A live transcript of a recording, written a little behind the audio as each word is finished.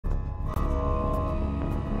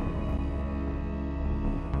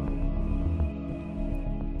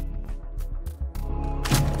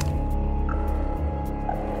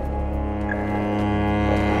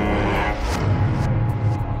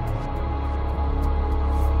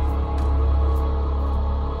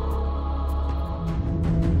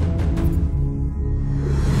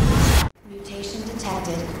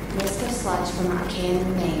Archæan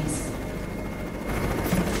remains.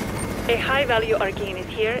 A high-value Archæan is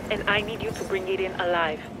here, and I need you to bring it in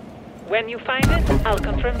alive. When you find it, I'll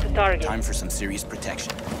confirm the target. Time for some serious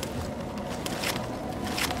protection.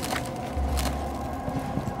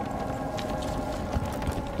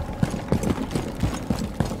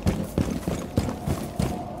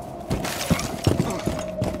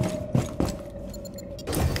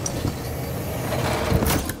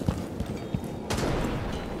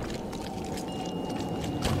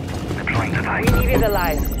 We need it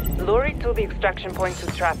alive. Lure it to the extraction point to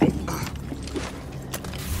trap it.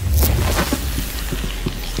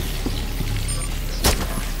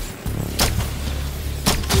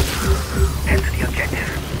 Head to the objective.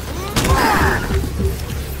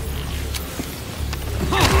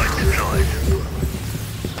 Deployed.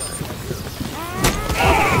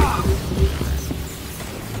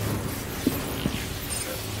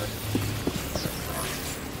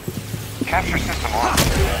 Capture system on.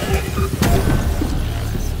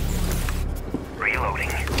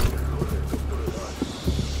 Reloading.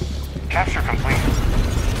 Capture complete.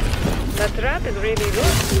 That rat is really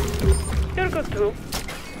good. You're good too.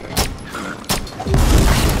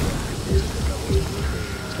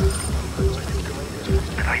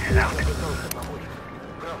 Device is out.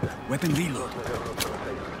 Weapon reload.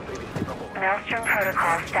 Maelstrom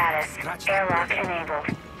Protocol status. Airlock enabled.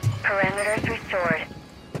 Parameters restored.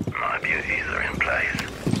 My beauties are in place.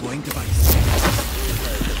 Deploying device.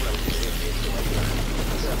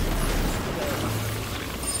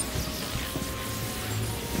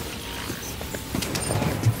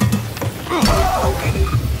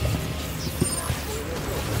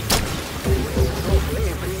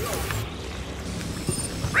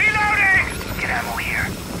 Reloading! Get ammo here.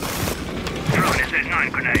 Throwing a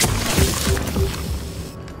Z9 grenade.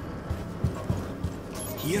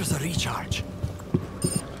 Here's a recharge.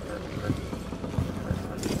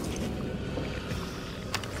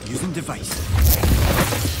 Using device.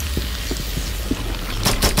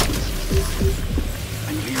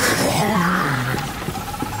 And reload.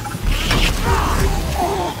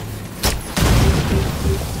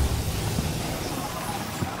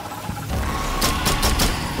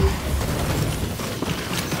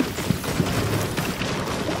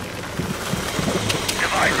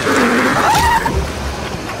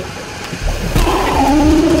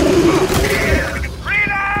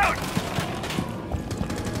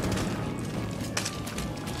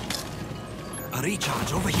 A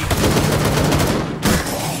recharge over here.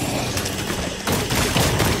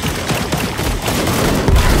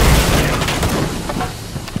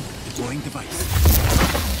 Deploying device.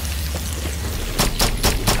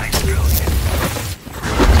 Nice brilliant.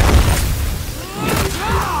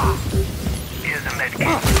 Here's a med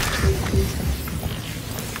kit.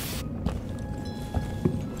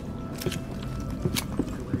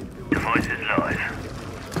 Device is live.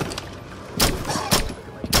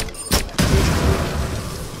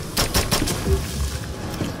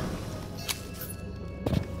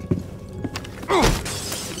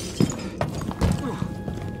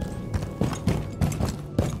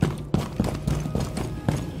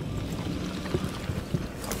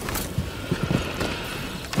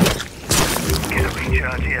 Get a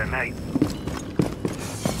recharge here, mate.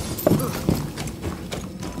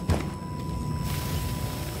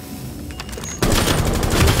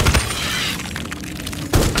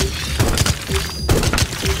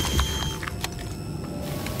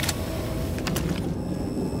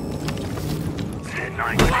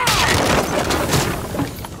 Z9 grenade.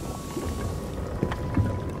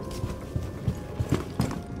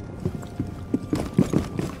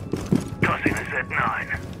 Tossing a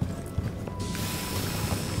Z9.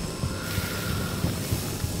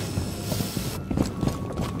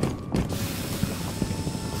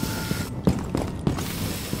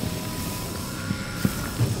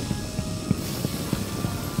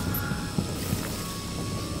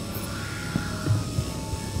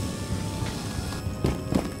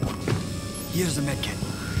 Here's a medkit.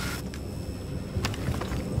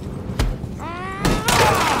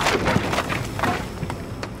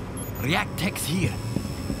 React tech's here.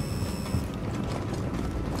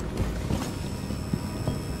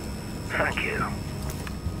 Thank you.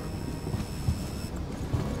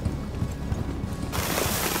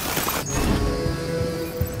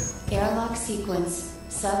 Airlock sequence.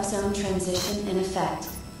 Subzone transition in effect.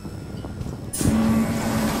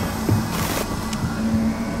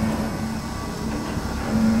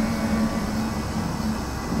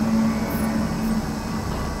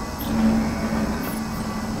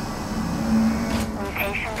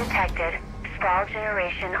 Mutation detected. Sprawl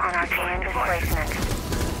generation on Archæan displacement.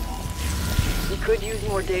 We could use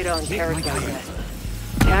more data on Take my character. guy.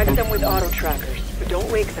 Tag them with auto trackers, but don't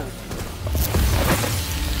wake them.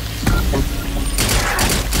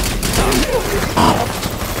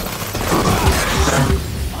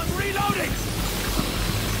 I'm reloading!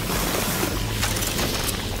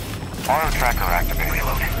 Auto tracker activated.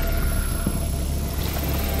 Reloading.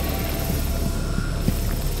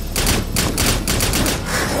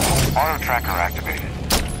 Auto tracker activated.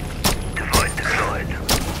 Device deployed.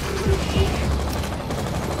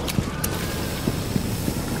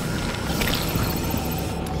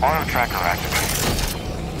 Auto tracker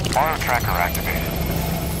activated. Auto tracker activated.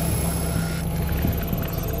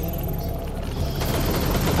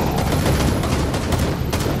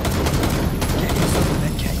 Get yourself a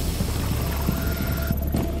medkit.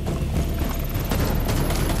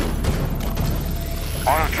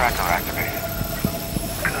 Auto tracker activated.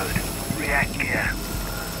 Good. React gear.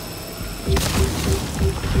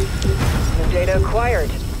 The data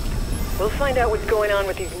acquired. We'll find out what's going on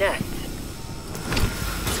with these nests.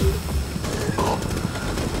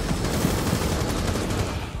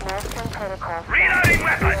 Maelstrom Protocol. Reloading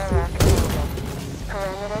weapon!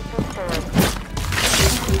 Parameters restored.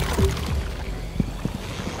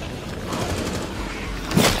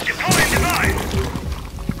 Deploying device!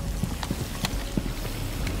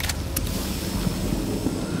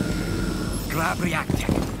 Grab reactor.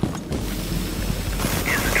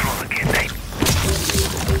 Here's the trauma kit, mate.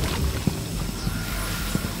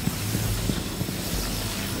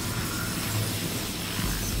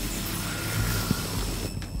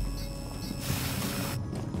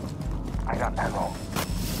 I got ammo.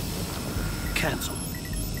 Cancel.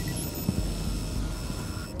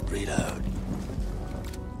 Reload.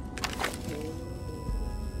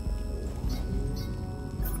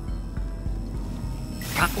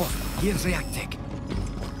 Cut off. Here's reactor.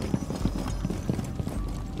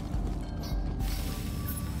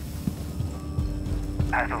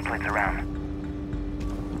 Asphalt plates around.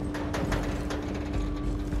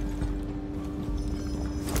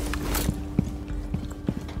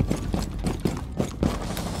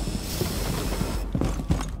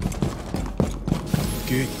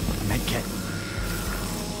 Good. Medkit.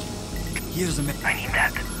 Here's a med. I need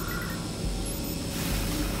that.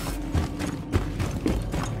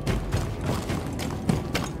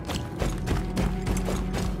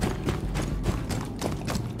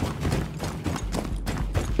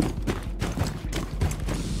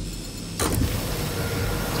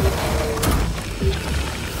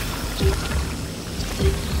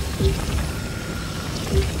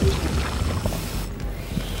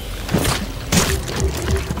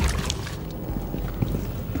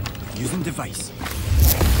 Using device.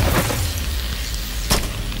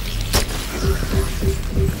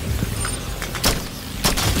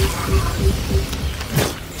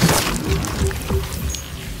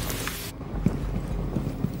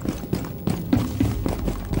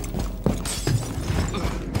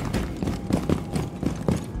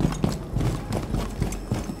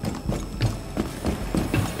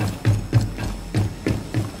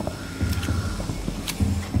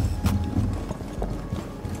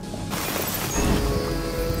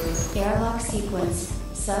 Airlock sequence.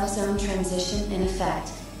 Subzone transition in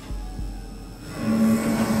effect.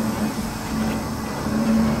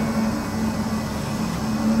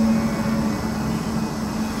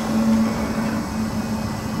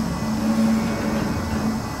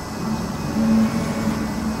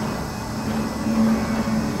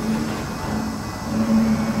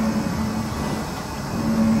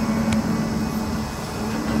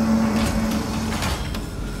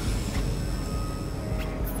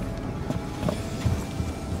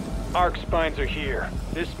 Arc spines are here.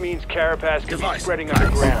 This means Carapace can be spreading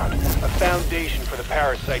underground. A foundation for the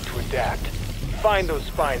parasite to adapt. Find those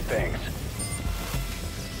spine things.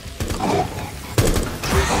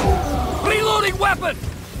 Reloading weapon!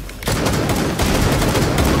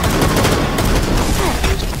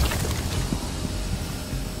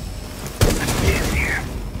 Is here.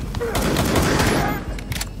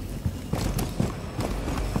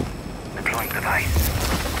 Deploying device.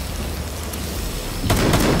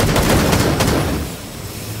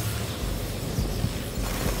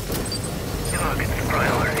 Target's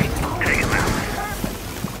priority. Take it now.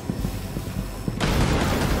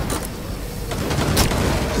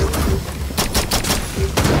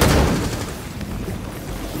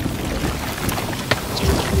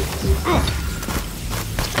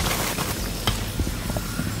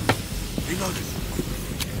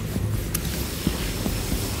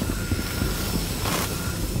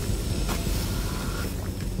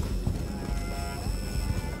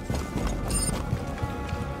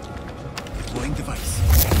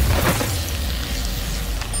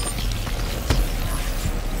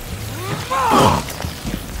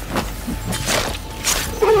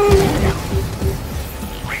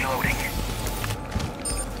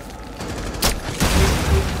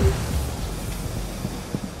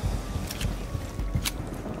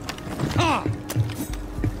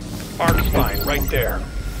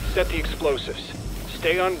 set the explosives.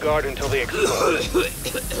 Stay on guard until they explode.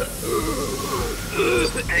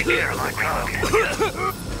 Take care of my crowd.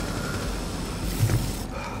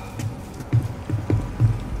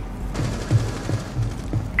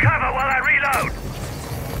 Cover while I reload!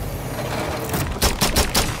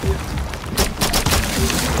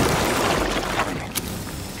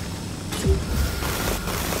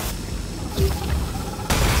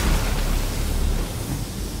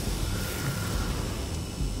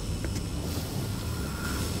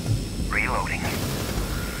 Reloading.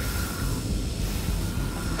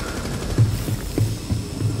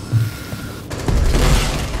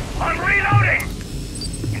 I'm reloading!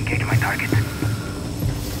 Engage my target.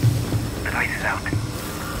 Device is out.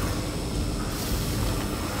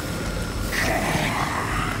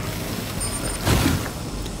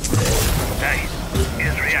 Nice.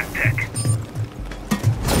 Here's React Tech.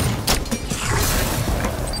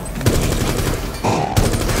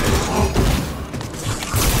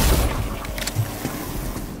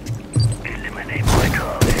 Eliminate my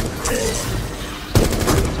target.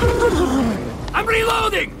 I'm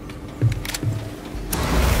reloading!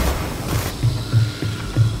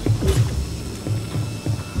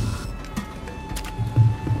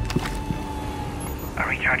 A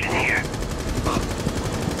recharge is here.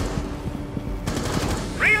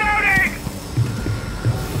 Reloading!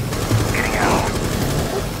 Getting out.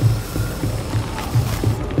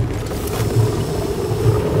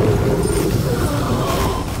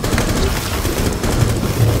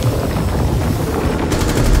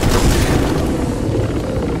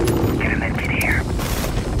 Get a medkit here.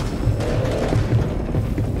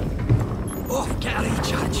 Oh, get a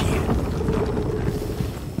recharge here.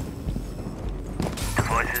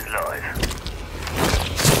 Device is live.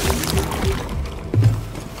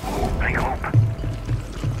 Bring hope.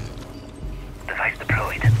 Device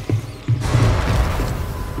deployed.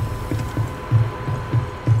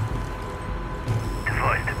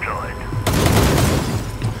 Device deployed.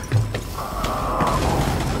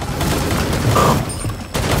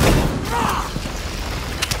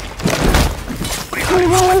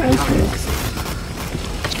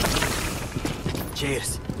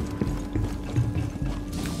 Cheers.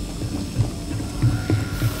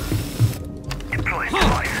 Deploying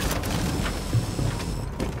device.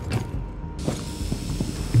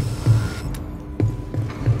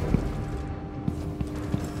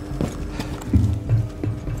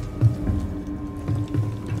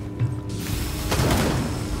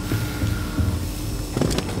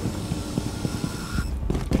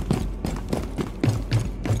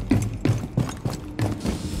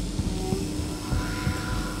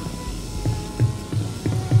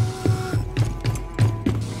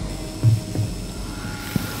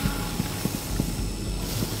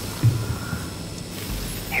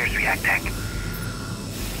 Here's React Tech.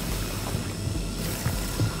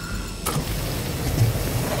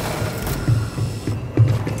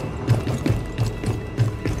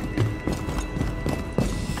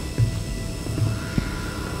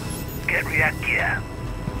 Get React gear.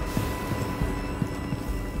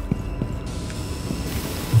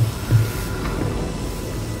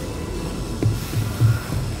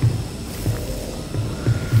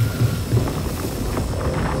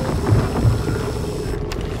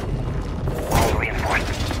 Wall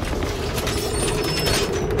reinforced.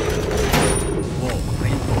 Whoa,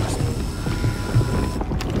 reinforced.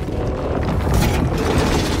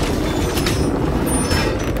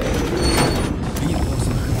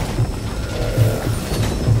 Reinforcing.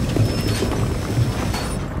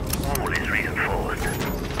 Wall is reinforced.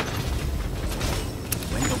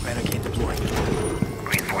 Window barricade deployed.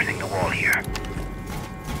 Reinforcing the wall here.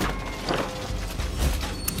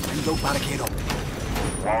 Window barricade up.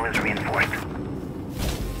 Wall is reinforced.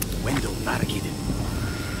 Window barricaded.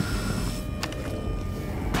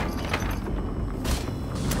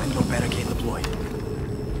 Window barricade deployed.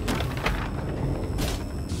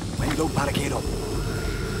 Window barricade up.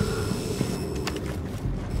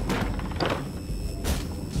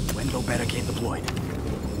 Window barricade deployed.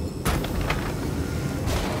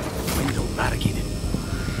 Window barricaded.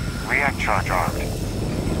 React charge armed.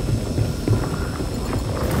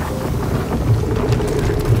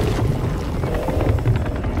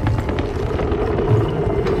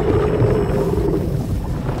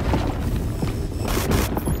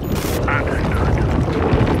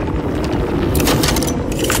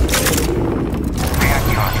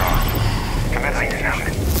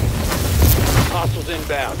 Hostiles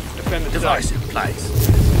inbound. Defend the Device site. in place.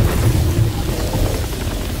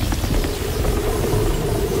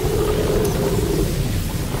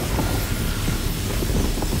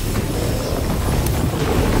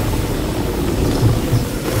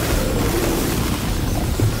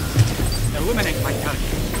 Illuminate my target.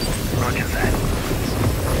 Roger that.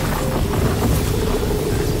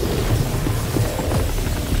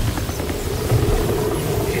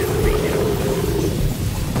 Here's the reach.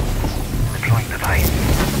 Deploying device.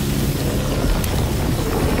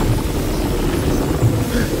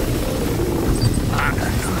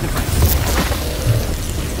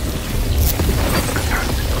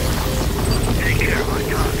 Take care of my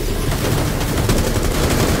target.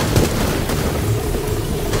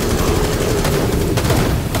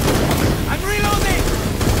 I'm reloading!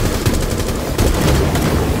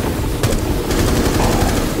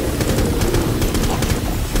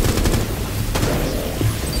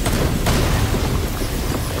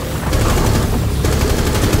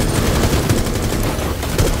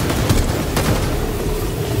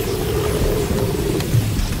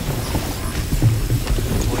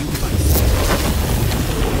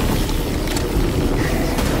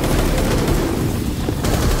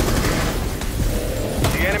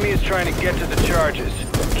 The enemy is trying to get to the charges.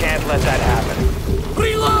 Can't let that happen.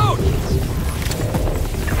 Reload!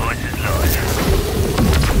 Device is live.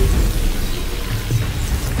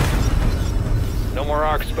 No more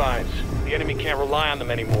arc spines. The enemy can't rely on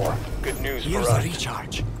them anymore. Good news Here's for the us.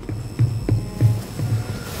 recharge.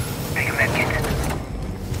 Take a medkit.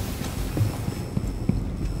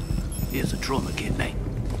 Here's a trauma kit, mate.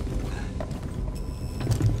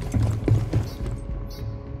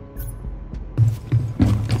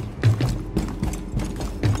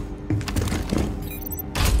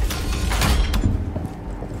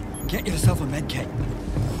 Get yourself a medkit.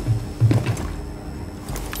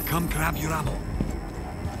 Come grab your ammo.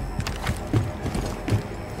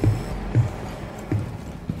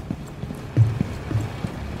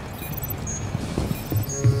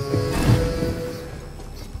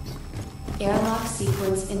 Airlock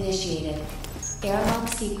sequence initiated. Airlock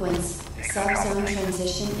sequence. Subzone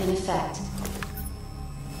transition in effect.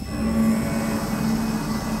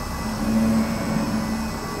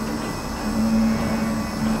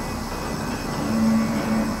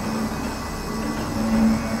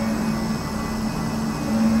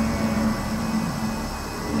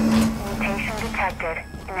 Mutation detected.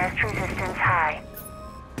 Nest resistance high.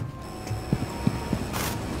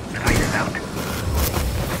 Device is out.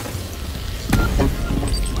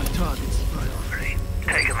 My target's Priority.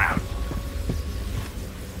 Take him out.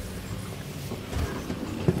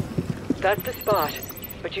 That's the spot,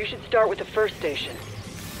 but you should start with the first station.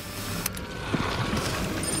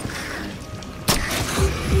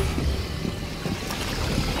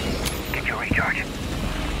 Get your recharge.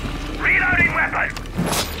 Reloading weapon!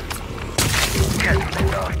 Just the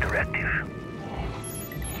last directive.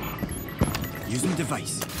 using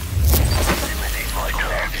device. Eliminate my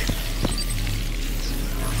target.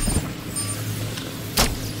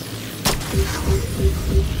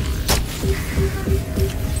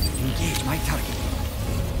 Engage my target.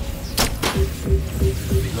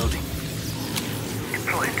 Reloading.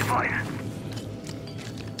 Deploying device.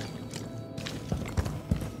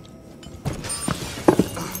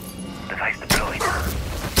 Device deployed.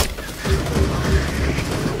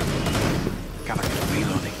 Cover.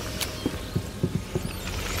 Reloading.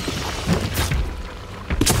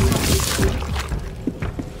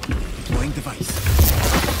 Deploying device.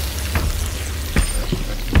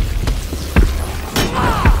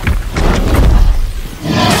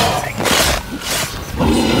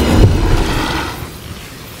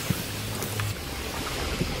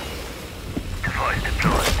 Device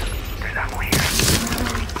deployed. There's ammo here.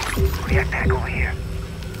 React back over here.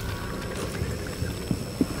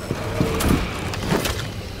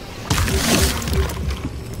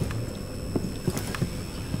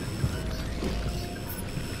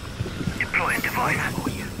 Deploying device. Ammo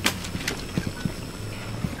here.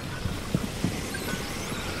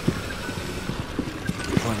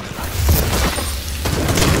 Deploying device.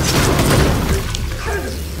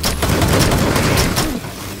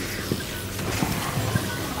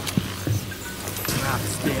 Grab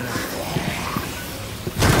stairs.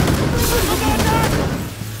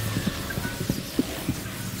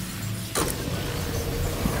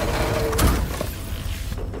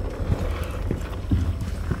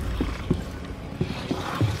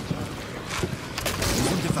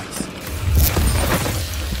 Using device.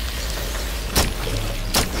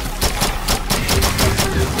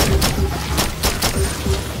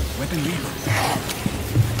 Weapon reload.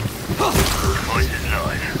 Device is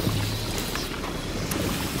live.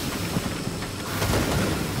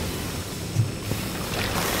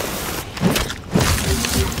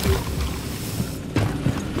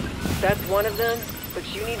 That's one of them, but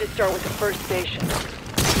you need to start with the first station.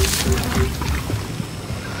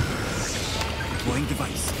 Deploying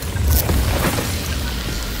device.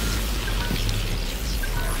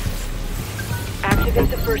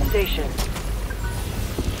 Activate the first station.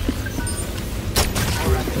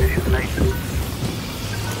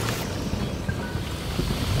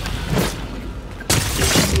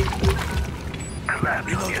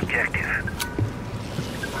 Collapse on the objective.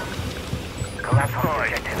 Collapse on the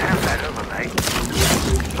objective. Have that overlay.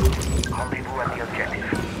 Rendezvous at the objective.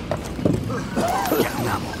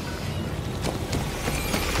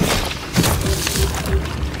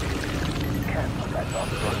 Cancel that off.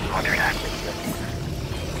 Under that.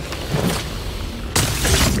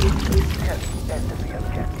 End of the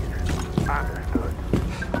objective. Understood.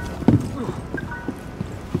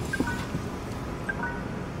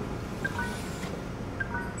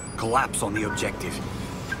 Collapse on the objective.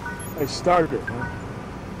 I started, huh?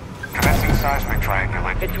 Commencing seismic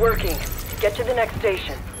triangulation. It's working. Get to the next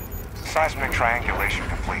station. Seismic triangulation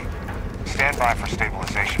complete. Stand by for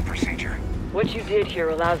stabilization procedure. What you did here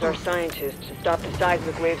allows our scientists to stop the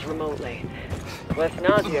seismic waves remotely. Less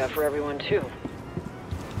nausea for everyone, too.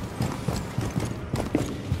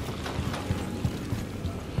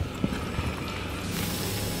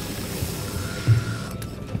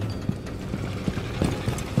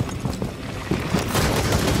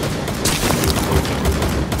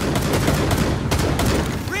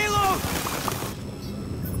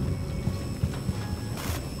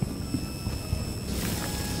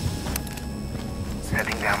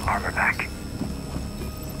 Setting down armor pack.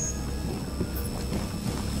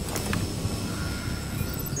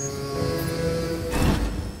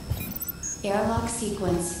 Airlock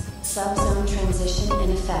sequence. Subzone transition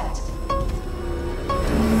in effect.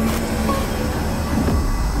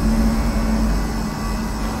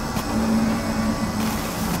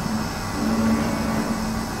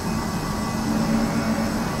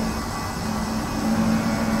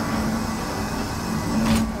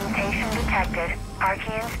 Mutation detected.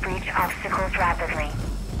 Archæans breach obstacles rapidly.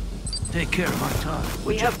 Take care of our time.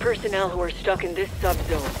 We have personnel who are stuck in this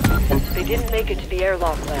subzone. They didn't make it to the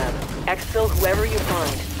airlock lab. Exfil whoever you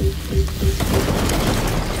find.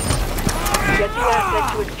 Get the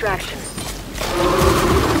asset to extraction.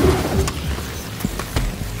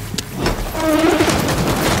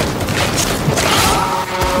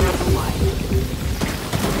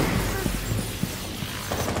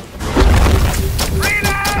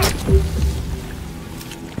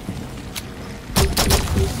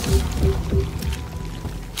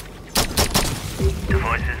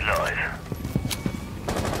 Device is live.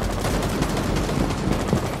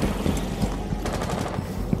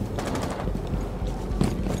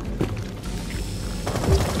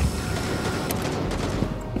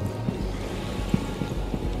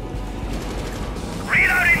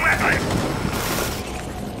 Reloading weapon!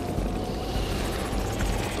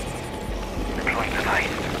 Deploying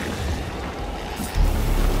device.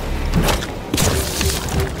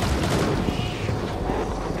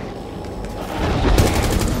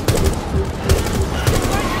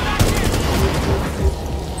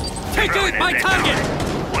 Take it, my target!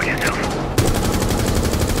 Watch yourself.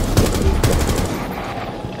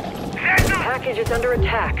 Package is under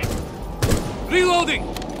attack. Reloading!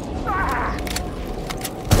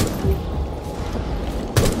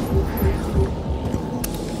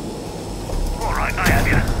 All right, I have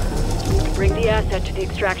you. Bring the asset to the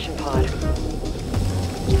extraction pod.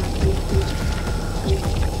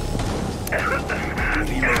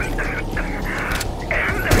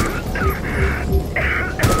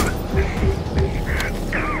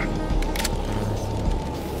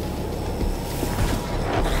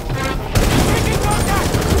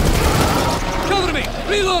 Cover me!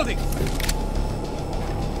 Reloading!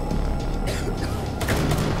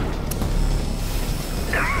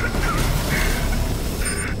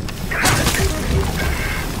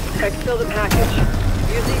 Exfil the package.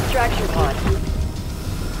 Use the extraction pod.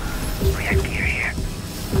 React gear here.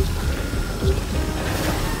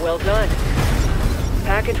 Well done.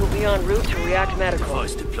 Package will be en route to React Medical.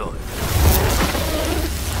 Device deployed.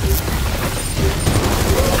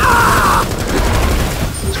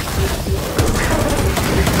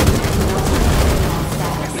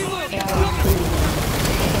 Airlock clean.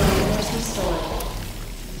 Parameters restored.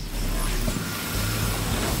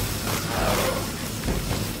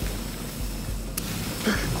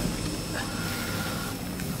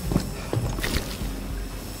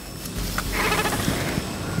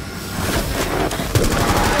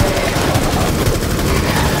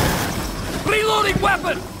 Reloading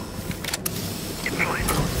weapon! Deployed.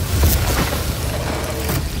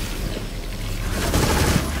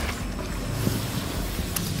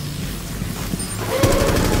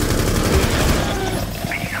 I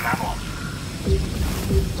need some ammo.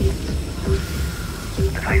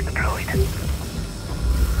 Device deployed.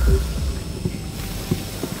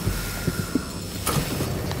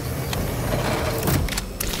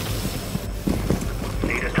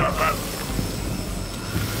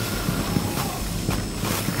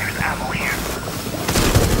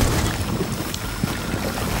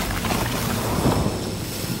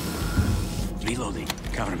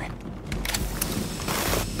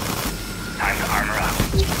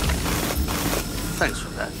 Thanks for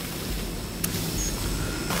that.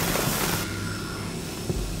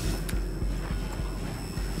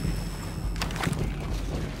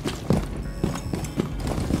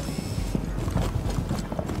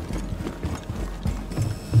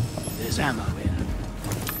 There's ammo here.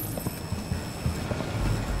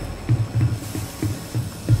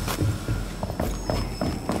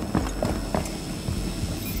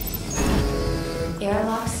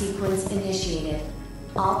 Airlock sequence initiated.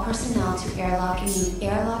 All personnel to airlock immediate.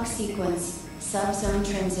 Airlock sequence. Subzone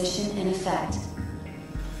transition in effect.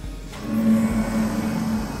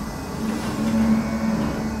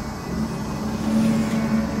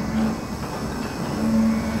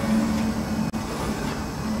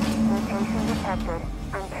 Location detected.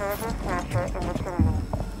 Unparable smasher in vicinity.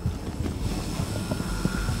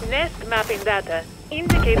 Nest mapping data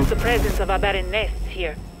indicates the presence of aberrant nests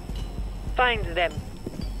here. Find them.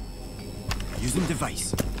 Using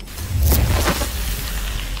device.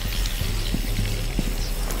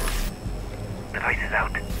 Device is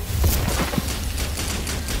out.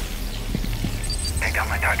 Take down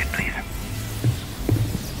my target, please.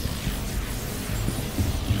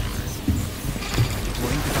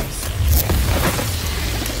 Deploying device.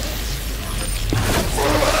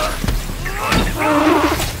 Deploying device.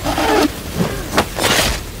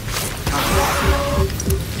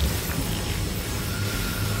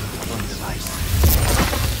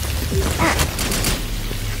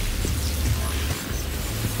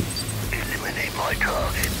 Eliminate my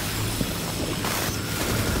target.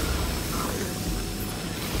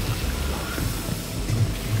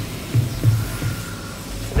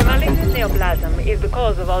 The malignant neoplasm is the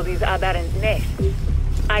cause of all these aberrant nests.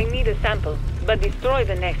 I need a sample, but destroy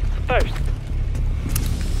the nests first.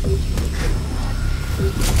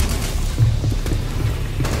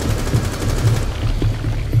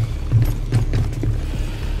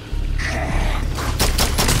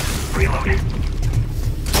 Reload.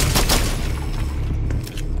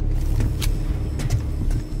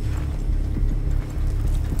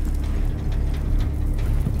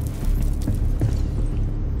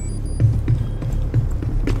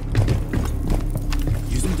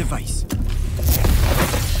 Using device.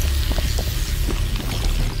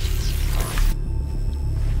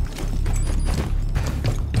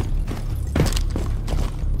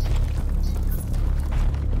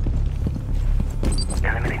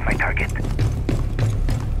 Eliminate my target.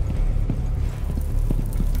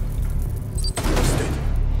 Understood.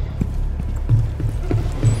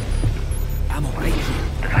 Ammo right here.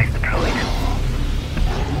 Device deployed.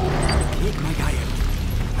 Take my guy out.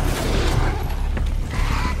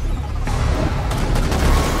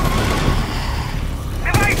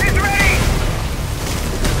 Device is ready!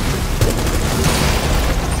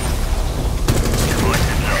 Towards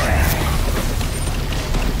the floor.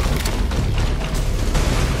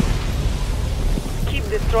 Keep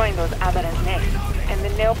destroying those aberrant nests, and the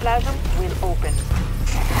neoplasm will open.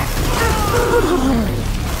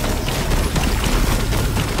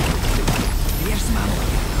 There's some ammo.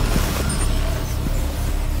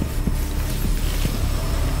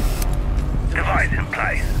 Device in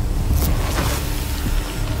place.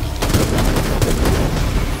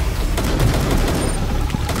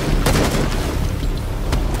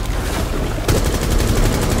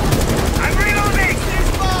 I'm reloading!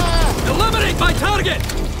 Eliminate my target!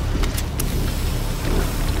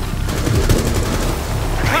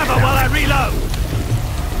 Cover while I reload!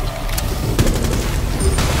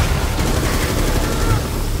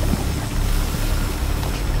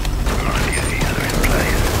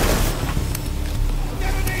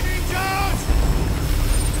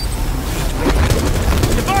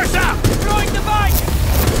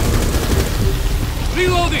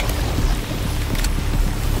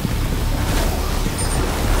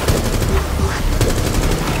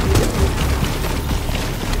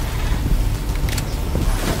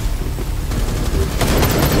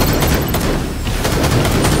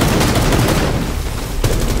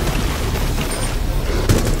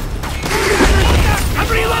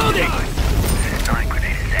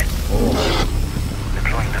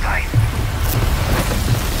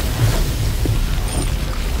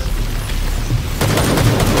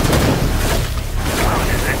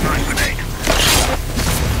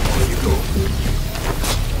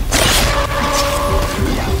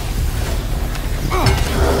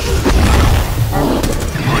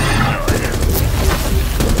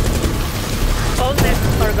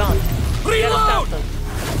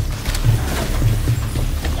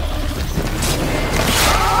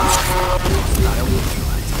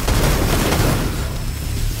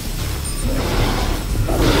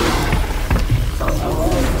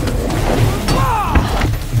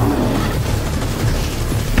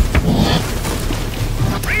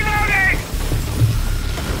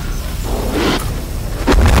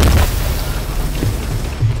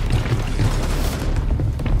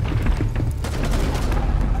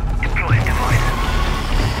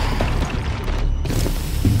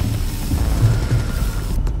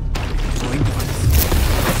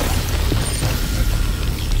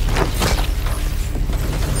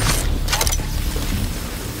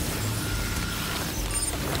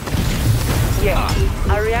 Yes,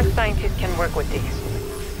 our React scientist can work with these.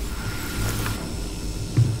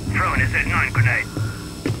 Throwing a Z9 grenade.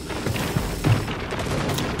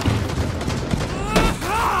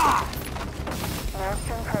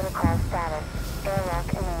 Maelstrom Protocol status.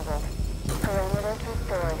 Airlock enabled. Parameters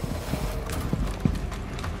restored.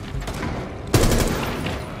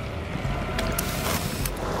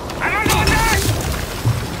 I'm under attack!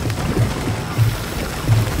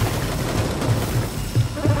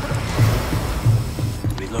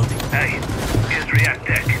 Reloading. Hey, here's React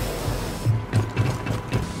deck.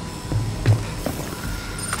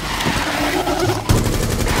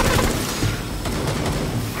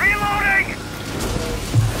 Reloading!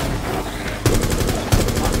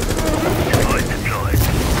 Deployed.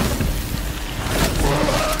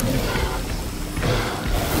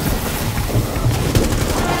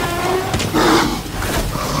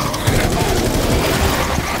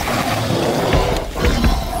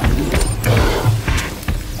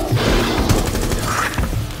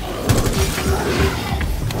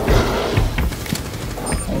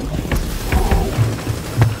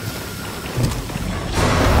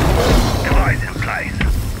 Device in place.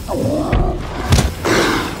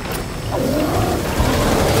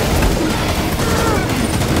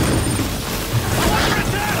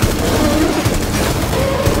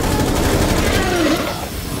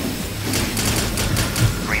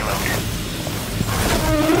 Reload.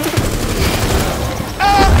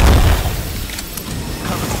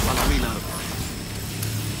 Cover me while I reload.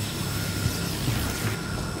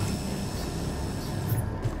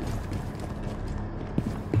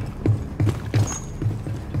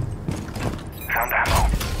 Found ammo.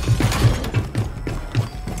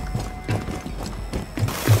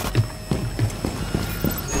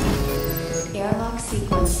 Airlock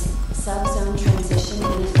sequence. Subzone transition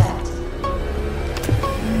in effect.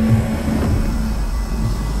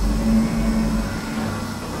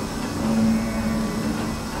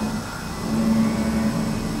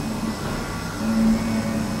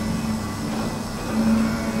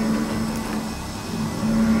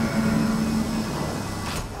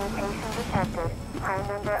 Mutation detected. High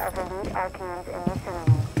number of elite Archæans in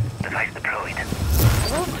vicinity. Device deployed.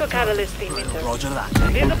 Move to catalyst emitter. Roger that.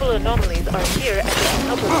 Visible anomalies are here as a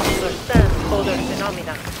couple to understand other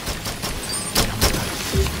phenomena.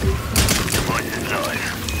 Device is live.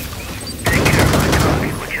 Take care of my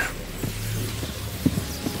target, would you?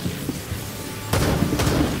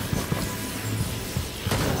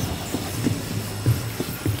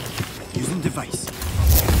 Using device.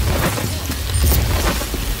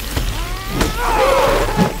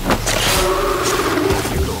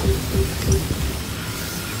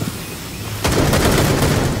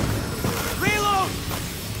 Reload!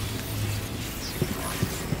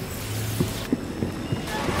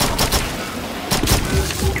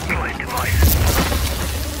 Deploying device.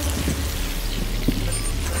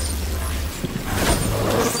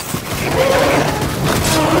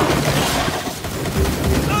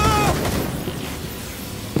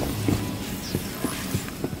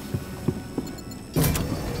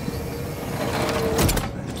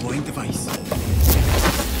 Deploying device.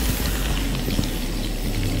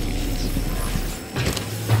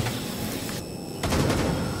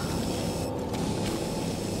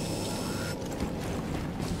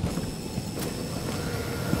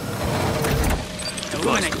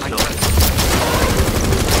 Illuminate my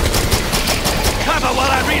cover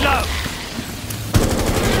while I reload!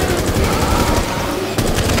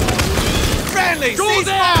 Friendly!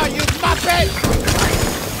 Ceasefire, you muppet!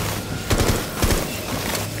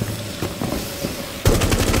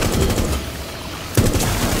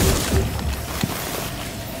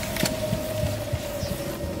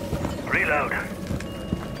 Reload.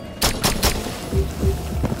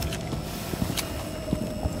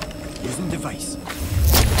 Using device.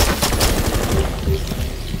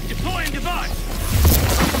 Deploying device.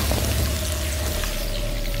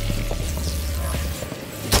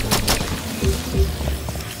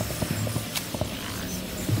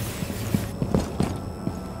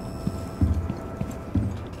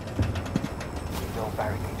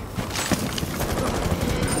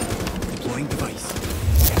 Deploying device.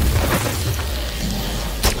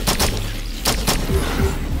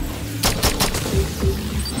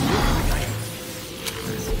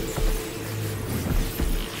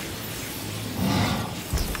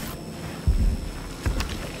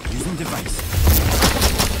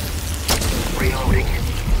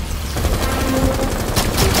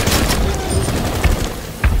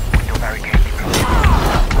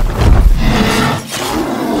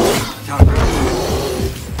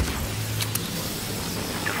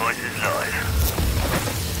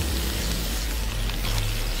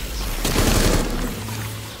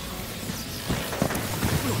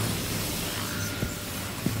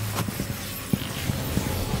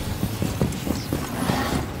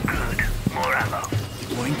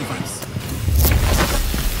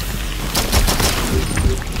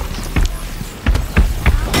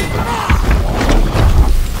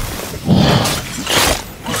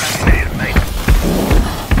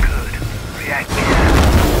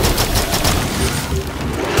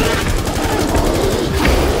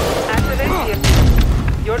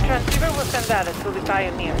 send that to the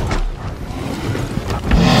Pioneer.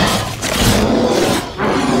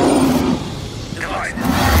 Divide.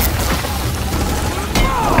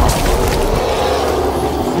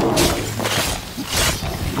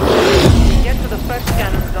 Get to the first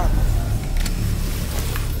scanning zone.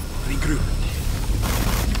 Regroup.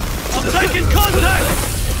 I'm taking contact!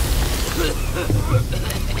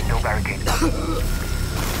 Window barricade up.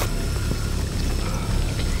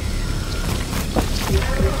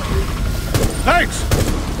 Thanks!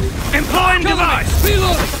 Employing device!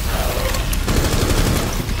 Reloading!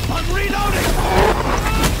 I'm reloading!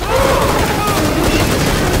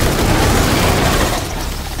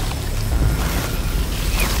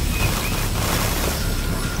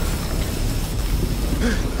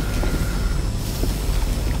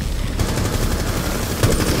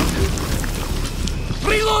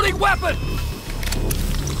 Reloading weapon!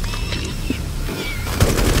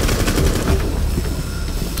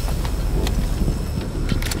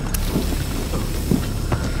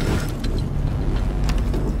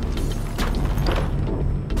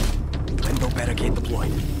 Window barricade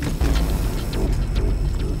deployed.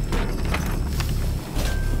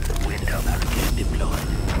 Window barricade deployed.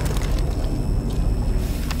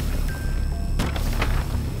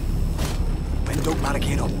 Window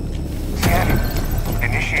barricade up. Scanning.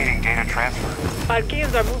 Initiating data transfer.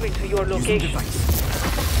 Archæans are moving to your location. Device.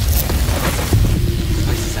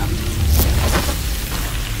 Device is out.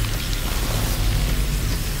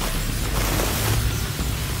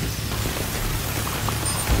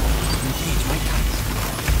 Engage my guns.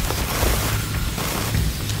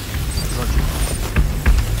 Roger.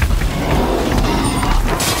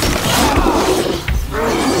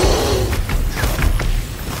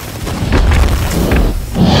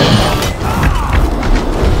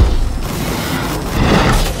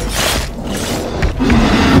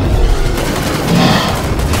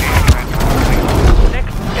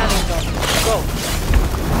 Next scanning zone. Go.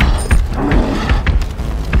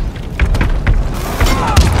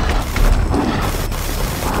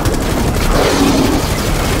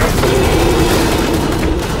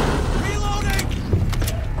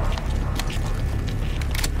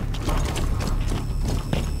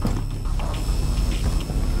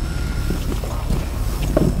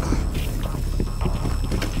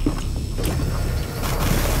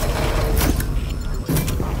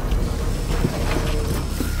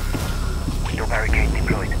 Window barricade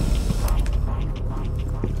deployed.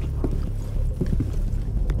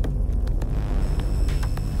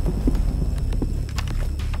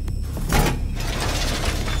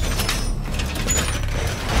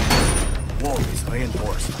 Wall is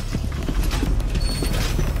reinforced.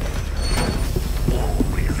 Wall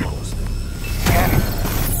reinforced. Scanning.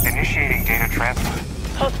 Initiating data transfer.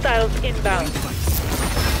 Hostiles inbound.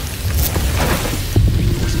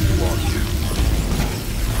 Reinforcing the wall here.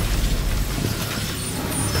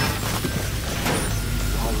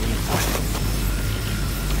 All reinforced.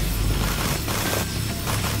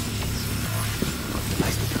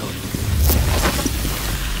 Nice to code.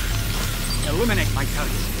 Eliminate my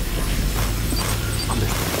target.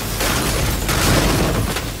 Understood.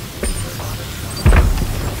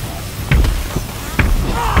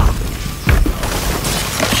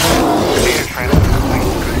 Data transfer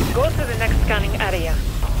complete. Go to the next scanning area.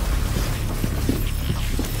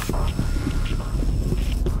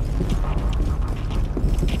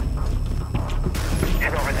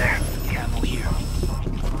 Head over there. Camel here.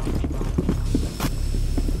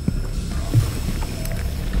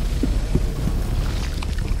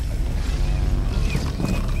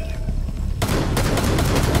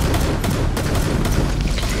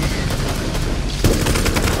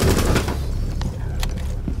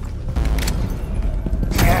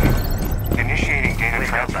 Scanning. Initiating data Window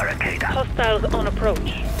transfer. barricade up. Hostiles on approach.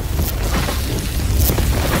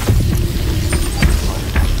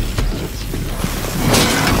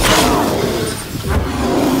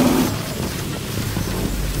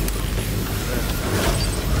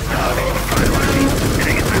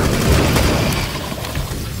 Hitting it now.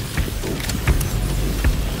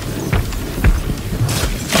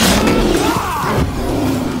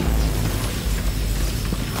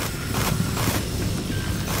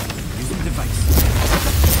 Using device.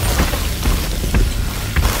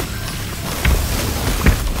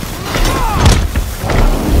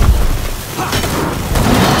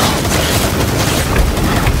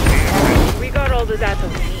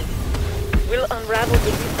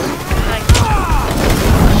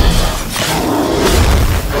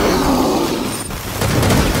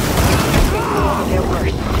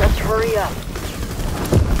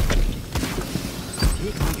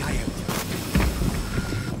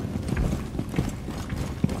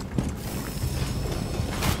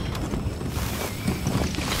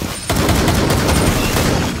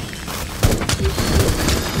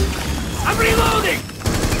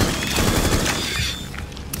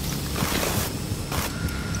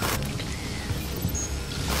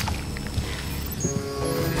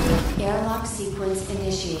 sequence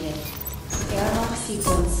initiated. Airlock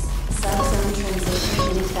sequence. Subzone transition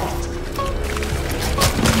in effect.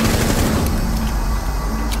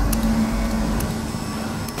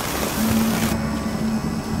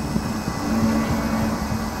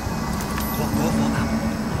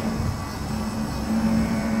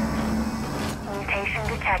 Mutation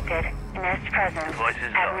detected. Nest presence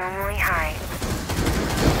abnormally high.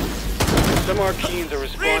 Some Archæans are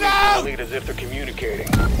responding to the elite as if they're communicating.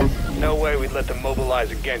 No way we'd let them mobilize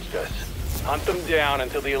against us. Hunt them down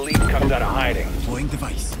until the elite comes out of hiding. Deploying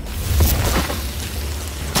device.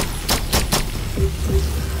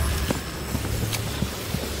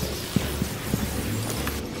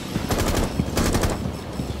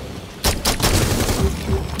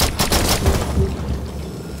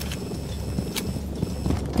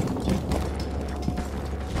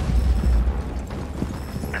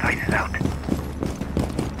 Device is out.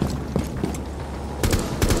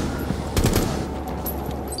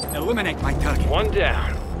 Eliminate my target. One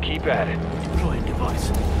down. Keep at it. Deploying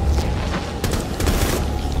device.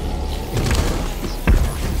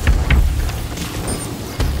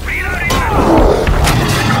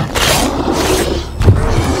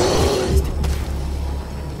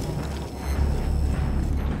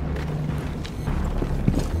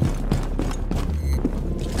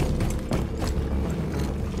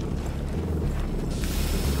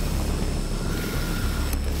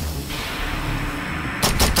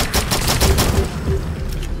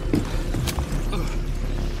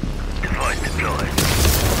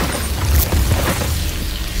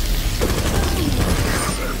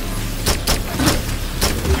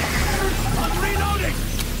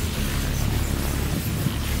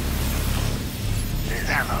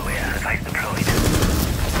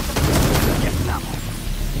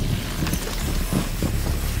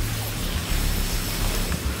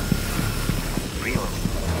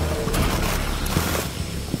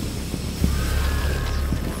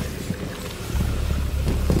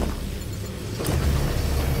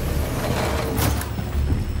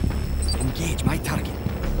 Engage my target.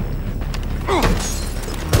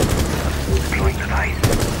 Deploying device.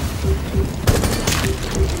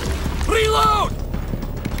 Reload!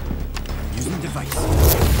 Using device.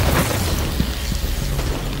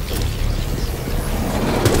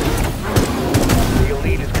 The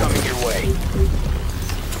elite is coming your way.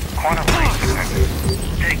 Corner line detected.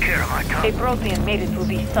 Take care of my A tongue. Prothean made it to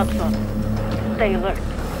the subzone. Stay alert.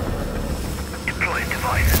 Deploying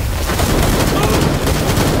device.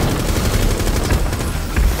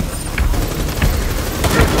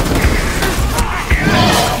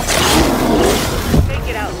 Take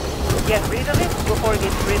it out. Get rid of it before it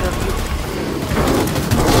gets rid of you.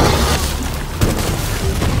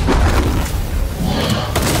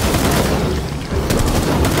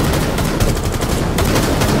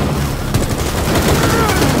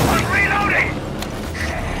 I'm reloading!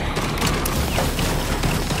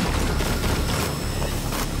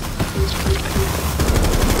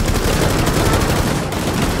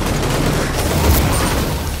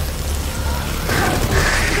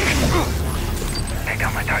 Take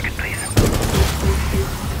down my target, please.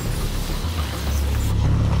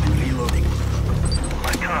 I'm reloading.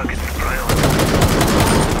 My target's Sprawl.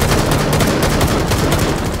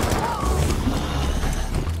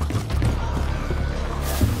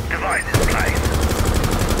 Device is placed.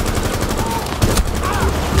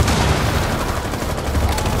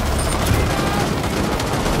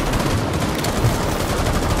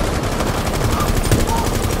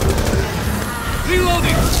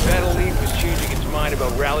 Reloading! That elite was changing its mind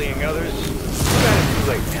about rallying others. It's too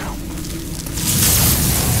late now.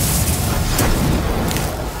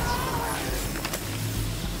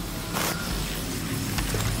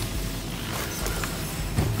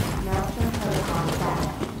 Maelstrom Protocol status.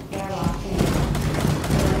 Airlock enabled.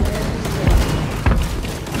 Perimeter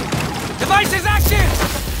Device is active!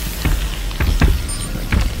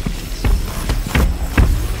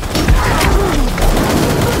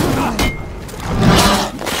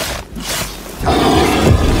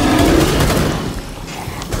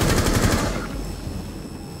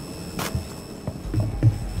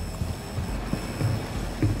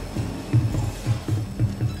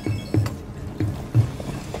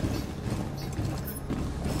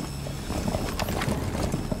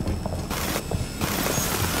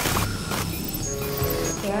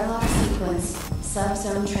 Airlock sequence.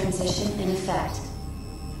 Subzone transition in effect.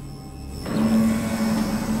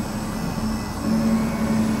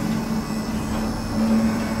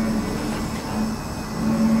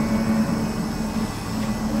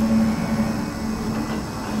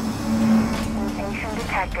 Mutation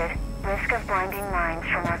detected. Risk of blinding lines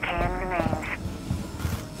from Archæan remains.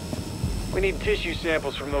 We need tissue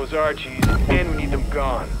samples from those Archies, and we need them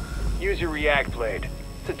gone. Use your react blade.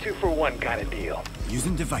 It's a 2-for-1 kind of deal.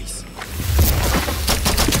 Using device.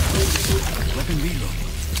 Weapon reload.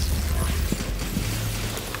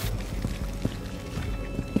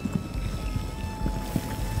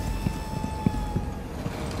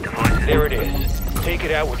 There it is. Take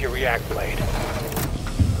it out with your react blade.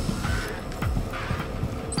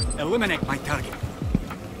 Eliminate my target.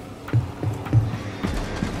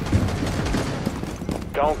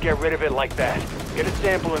 Don't get rid of it like that. Get a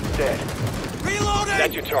sample instead. Reloading!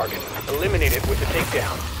 That's your target. Eliminate it with the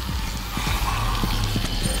takedown.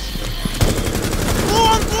 Blue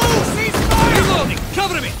on blue! Ceasefire! Reloading!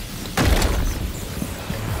 Cover me!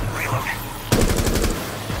 Reload.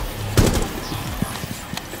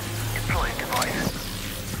 Deploying device.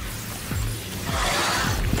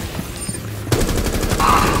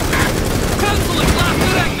 Penciling!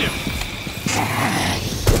 Blast active!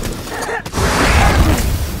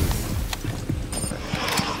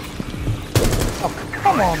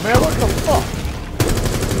 Come on, man, what the fuck?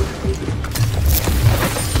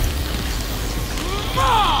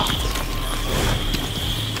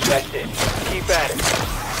 That's it. Keep at it.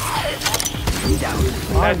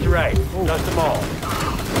 That's right. Dust them all.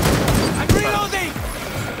 I'm reloading!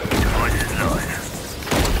 Device is live.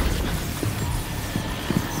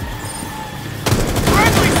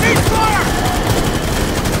 Friendly ceasefire!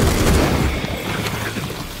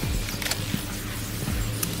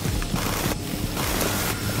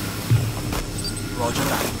 Roger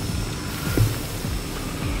that.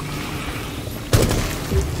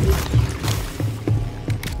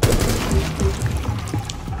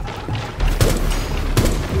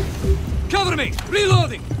 Cover me!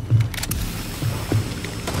 Reloading!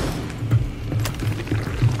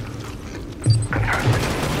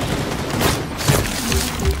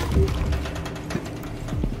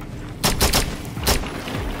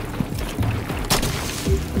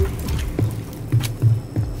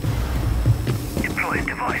 Deploying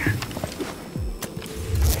device.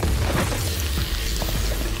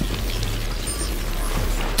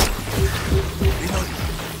 Reloading.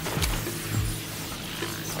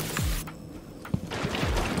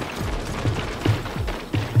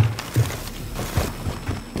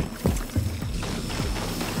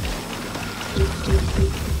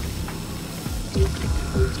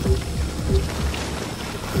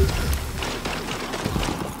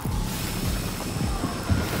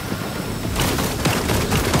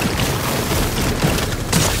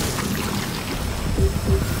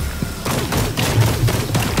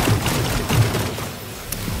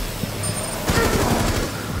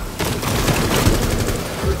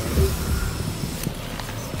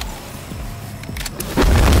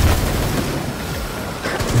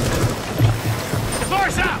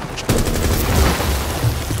 Force out!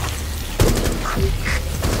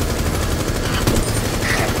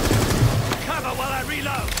 Cover while I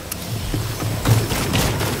reload.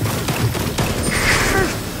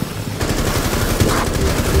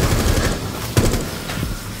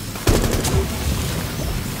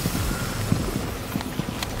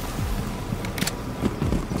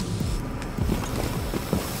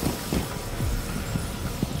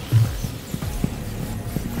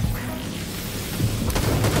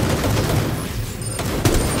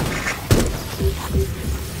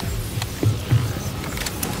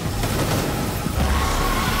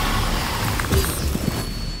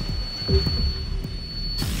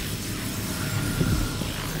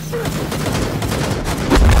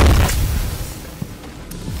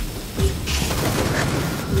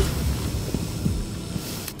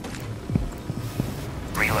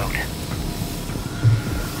 Reload.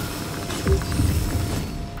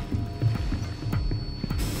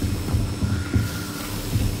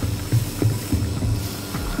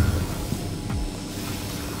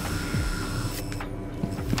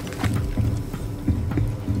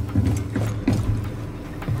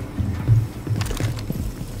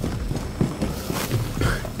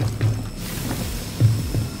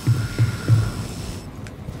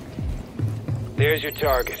 There's your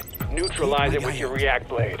target. Neutralize it with your react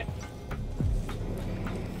blade.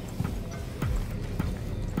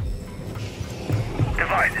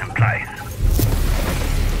 Device in place.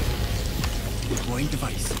 Deploying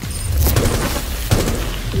device.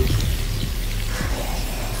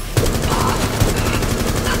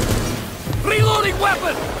 Reloading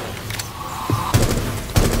weapon!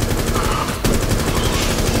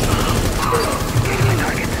 Engaging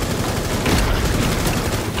target.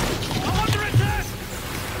 I'm under attack!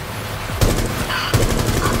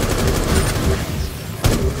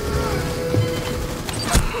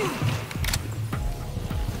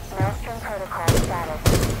 Maelstrom Protocol status.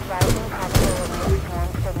 Rising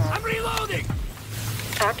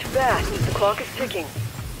fast. The clock is ticking.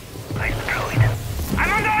 Place the droid.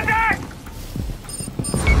 I'm under attack!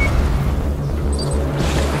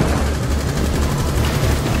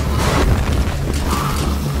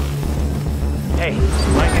 Hey,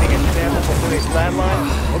 mind getting a sample before they flatline?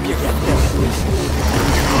 We'll give you a tip.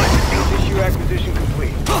 Issue acquisition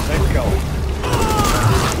complete. Let's go.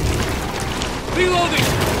 Reloading!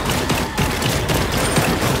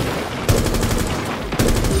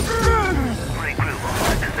 Regroup on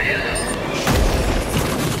that position.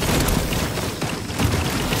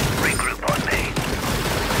 Regroup on me.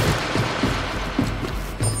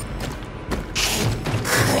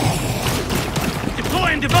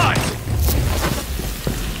 Deploying device!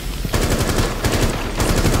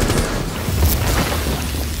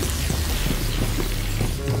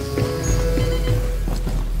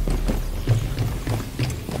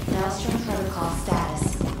 Maelstrom Protocol status.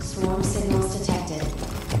 Swarm signals detected.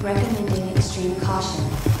 Recommending extreme caution.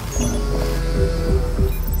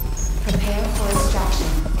 Prepare for extraction.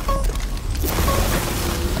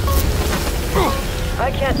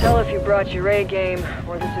 I can't tell if you brought your A game,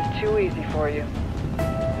 or this is too easy for you.